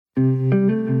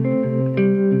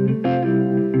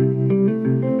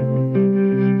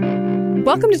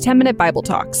Welcome to 10-Minute Bible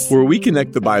Talks, where we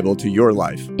connect the Bible to your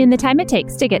life in the time it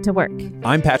takes to get to work.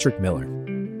 I'm Patrick Miller.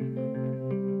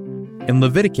 In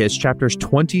Leviticus chapters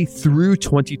 20 through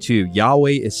 22,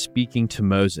 Yahweh is speaking to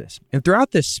Moses. And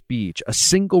throughout this speech, a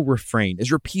single refrain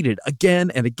is repeated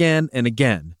again and again and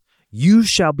again. You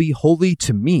shall be holy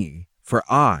to me, for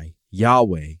I,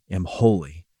 Yahweh, am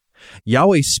holy.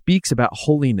 Yahweh speaks about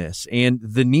holiness and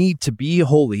the need to be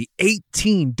holy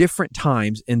 18 different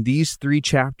times in these 3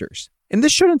 chapters. And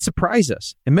this shouldn't surprise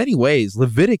us. In many ways,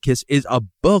 Leviticus is a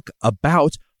book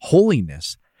about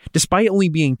holiness. Despite only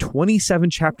being 27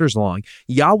 chapters long,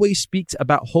 Yahweh speaks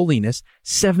about holiness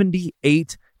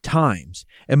 78 times.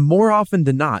 And more often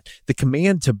than not, the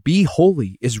command to be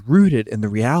holy is rooted in the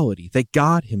reality that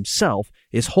God himself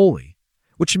is holy,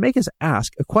 which should make us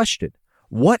ask a question.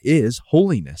 What is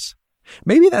holiness?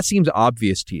 Maybe that seems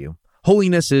obvious to you.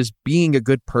 Holiness is being a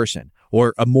good person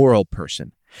or a moral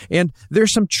person. And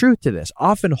there's some truth to this.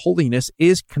 Often holiness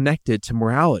is connected to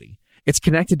morality. It's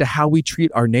connected to how we treat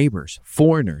our neighbors,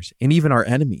 foreigners, and even our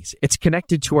enemies. It's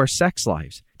connected to our sex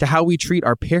lives, to how we treat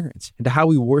our parents, and to how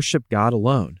we worship God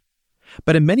alone.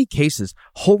 But in many cases,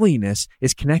 holiness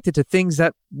is connected to things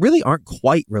that really aren't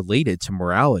quite related to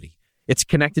morality. It's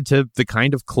connected to the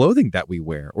kind of clothing that we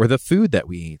wear or the food that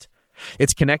we eat.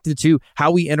 It's connected to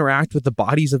how we interact with the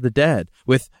bodies of the dead,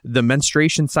 with the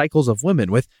menstruation cycles of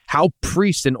women, with how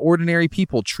priests and ordinary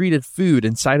people treated food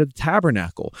inside of the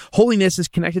tabernacle. Holiness is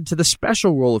connected to the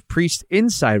special role of priests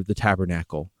inside of the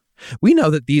tabernacle. We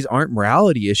know that these aren't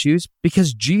morality issues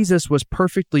because Jesus was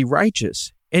perfectly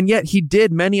righteous. And yet he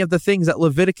did many of the things that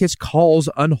Leviticus calls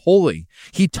unholy.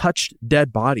 He touched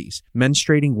dead bodies,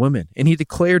 menstruating women, and he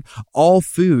declared all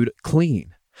food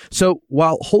clean. So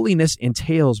while holiness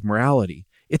entails morality,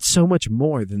 it's so much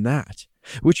more than that.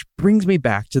 Which brings me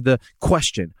back to the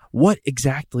question, what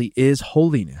exactly is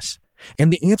holiness?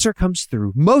 And the answer comes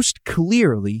through most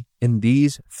clearly in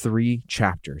these 3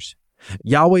 chapters.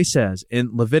 Yahweh says in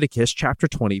Leviticus chapter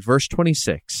 20, verse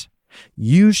 26,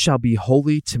 "You shall be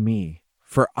holy to me.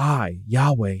 For I,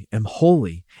 Yahweh, am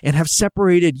holy and have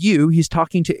separated you," he's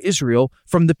talking to Israel,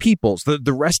 "from the peoples,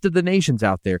 the rest of the nations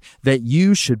out there, that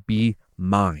you should be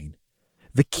mine."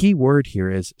 The key word here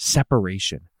is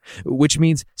separation, which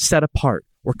means set apart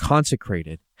or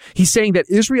consecrated. He's saying that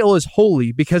Israel is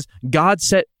holy because God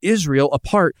set Israel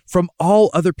apart from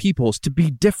all other peoples to be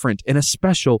different in a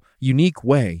special, unique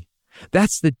way.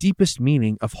 That's the deepest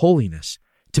meaning of holiness,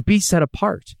 to be set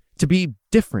apart, to be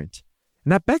different.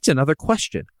 And that begs another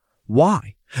question.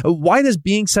 Why? Why does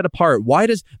being set apart, why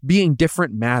does being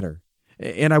different matter?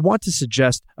 And I want to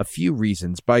suggest a few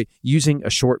reasons by using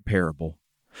a short parable.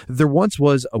 There once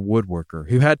was a woodworker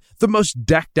who had the most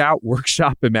decked out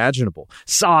workshop imaginable.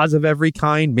 Saws of every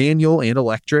kind, manual and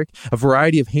electric, a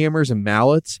variety of hammers and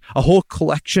mallets, a whole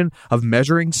collection of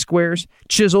measuring squares,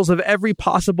 chisels of every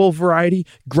possible variety,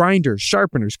 grinders,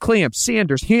 sharpeners, clamps,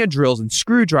 sanders, hand drills, and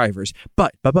screwdrivers.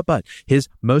 But his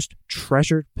most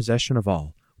treasured possession of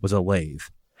all was a lathe.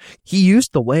 He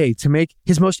used the lathe to make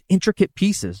his most intricate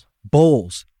pieces,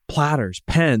 bowls, platters,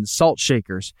 pens, salt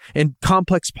shakers, and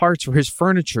complex parts for his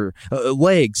furniture,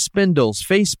 legs, spindles,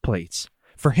 face plates.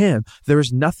 For him, there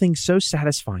is nothing so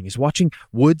satisfying as watching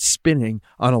wood spinning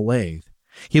on a lathe.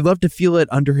 He loved to feel it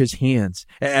under his hands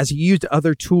as he used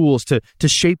other tools to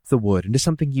shape the wood into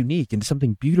something unique, into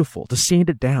something beautiful, to sand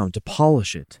it down, to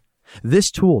polish it.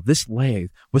 This tool, this lathe,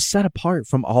 was set apart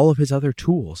from all of his other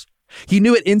tools. He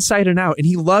knew it inside and out, and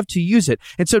he loved to use it.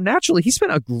 And so naturally, he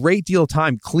spent a great deal of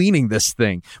time cleaning this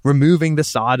thing, removing the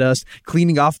sawdust,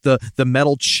 cleaning off the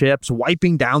metal chips,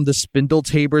 wiping down the spindle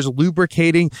tabers,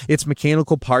 lubricating its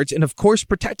mechanical parts, and of course,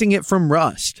 protecting it from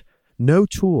rust. No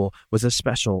tool was as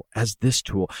special as this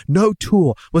tool. No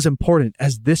tool was important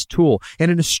as this tool.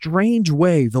 And in a strange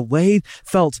way, the lathe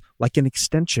felt like an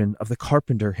extension of the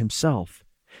carpenter himself,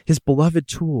 his beloved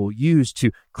tool used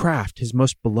to craft his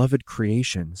most beloved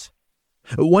creations.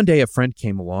 One day, a friend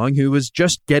came along who was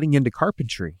just getting into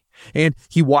carpentry, and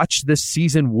he watched this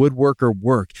seasoned woodworker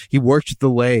work. He worked the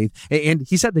lathe, and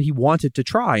he said that he wanted to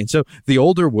try. And so the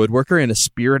older woodworker, in a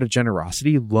spirit of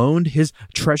generosity, loaned his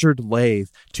treasured lathe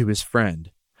to his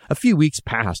friend. A few weeks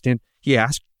passed, and he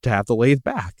asked to have the lathe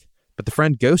back, but the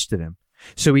friend ghosted him.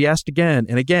 So he asked again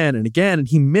and again and again, and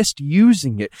he missed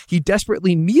using it. He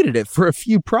desperately needed it for a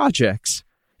few projects.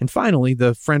 And finally,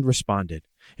 the friend responded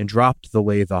and dropped the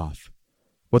lathe off.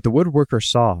 What the woodworker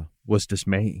saw was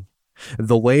dismaying.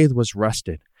 The lathe was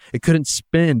rusted. It couldn't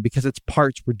spin because its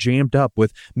parts were jammed up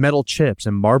with metal chips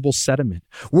and marble sediment.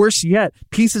 Worse yet,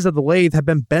 pieces of the lathe had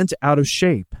been bent out of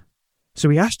shape. So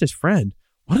he asked his friend,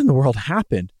 "What in the world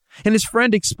happened?" And his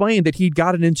friend explained that he'd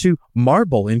gotten into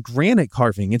marble and granite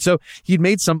carving, and so he'd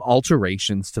made some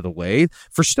alterations to the lathe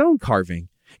for stone carving.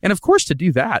 And of course, to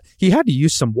do that, he had to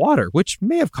use some water, which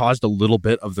may have caused a little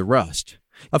bit of the rust.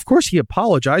 Of course, he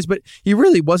apologized, but he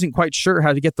really wasn't quite sure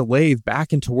how to get the lathe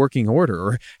back into working order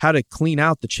or how to clean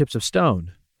out the chips of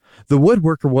stone. The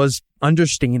woodworker was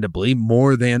understandably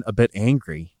more than a bit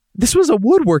angry. This was a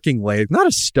woodworking lathe, not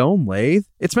a stone lathe.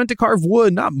 It's meant to carve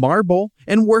wood, not marble.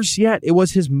 And worse yet, it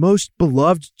was his most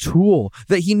beloved tool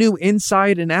that he knew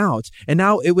inside and out. And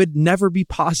now it would never be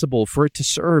possible for it to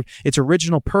serve its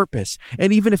original purpose.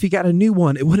 And even if he got a new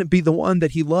one, it wouldn't be the one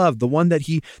that he loved, the one that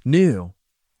he knew.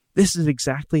 This is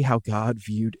exactly how God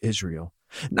viewed Israel.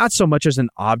 Not so much as an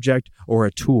object or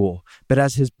a tool, but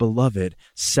as his beloved,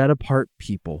 set-apart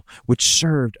people, which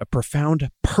served a profound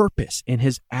purpose in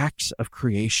his acts of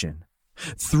creation.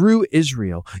 Through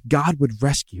Israel, God would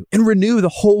rescue and renew the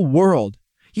whole world.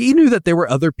 He knew that there were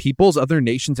other peoples, other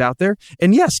nations out there.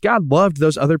 And yes, God loved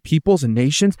those other peoples and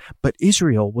nations, but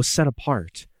Israel was set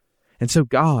apart. And so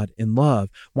God, in love,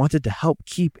 wanted to help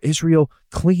keep Israel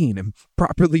clean and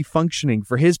properly functioning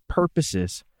for his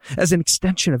purposes, as an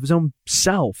extension of his own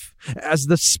self, as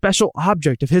the special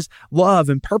object of his love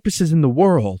and purposes in the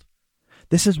world.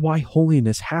 This is why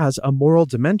holiness has a moral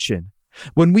dimension.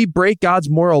 When we break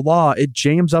God's moral law, it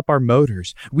jams up our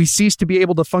motors. We cease to be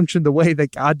able to function the way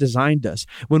that God designed us.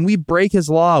 When we break his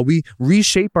law, we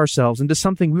reshape ourselves into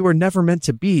something we were never meant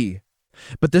to be.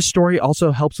 But this story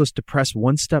also helps us to press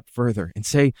one step further and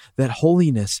say that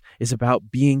holiness is about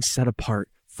being set apart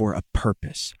for a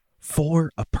purpose.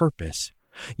 For a purpose.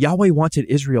 Yahweh wanted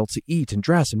Israel to eat and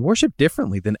dress and worship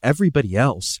differently than everybody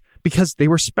else because they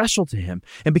were special to him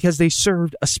and because they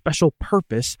served a special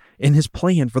purpose in his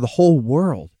plan for the whole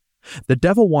world. The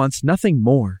devil wants nothing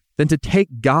more than to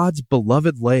take God's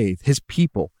beloved lathe, his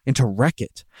people, and to wreck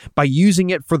it by using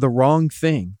it for the wrong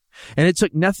thing. And it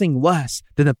took nothing less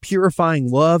than the purifying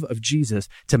love of Jesus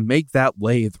to make that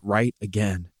lathe right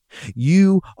again.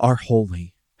 You are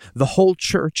holy. The whole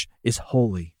church is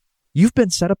holy. You've been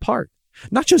set apart.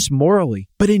 Not just morally,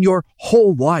 but in your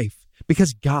whole life,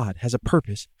 because God has a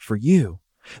purpose for you.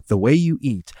 The way you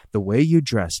eat, the way you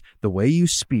dress, the way you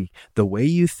speak, the way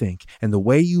you think, and the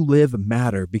way you live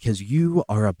matter because you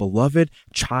are a beloved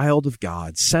child of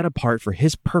God, set apart for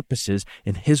his purposes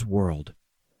in his world.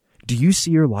 Do you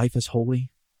see your life as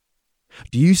holy?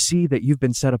 Do you see that you've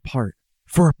been set apart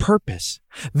for a purpose,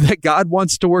 that God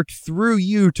wants to work through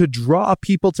you to draw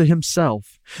people to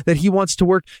himself, that he wants to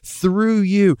work through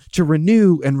you to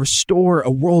renew and restore a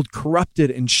world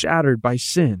corrupted and shattered by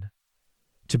sin?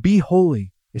 To be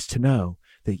holy is to know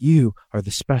that you are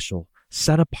the special,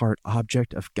 set-apart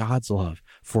object of God's love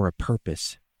for a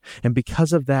purpose. And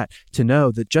because of that, to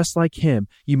know that just like him,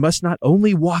 you must not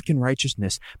only walk in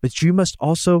righteousness, but you must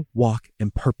also walk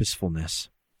in purposefulness.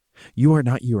 You are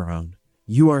not your own.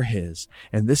 You are his,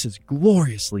 and this is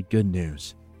gloriously good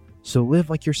news. So live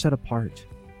like you're set apart.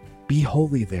 Be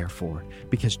holy, therefore,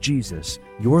 because Jesus,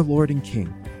 your Lord and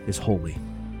King, is holy.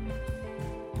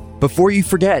 Before you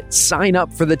forget, sign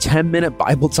up for the 10-Minute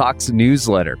Bible Talks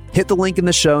newsletter. Hit the link in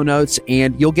the show notes,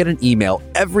 and you'll get an email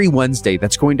every Wednesday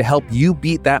that's going to help you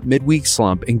beat that midweek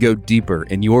slump and go deeper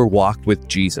in your walk with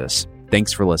Jesus.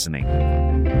 Thanks for listening.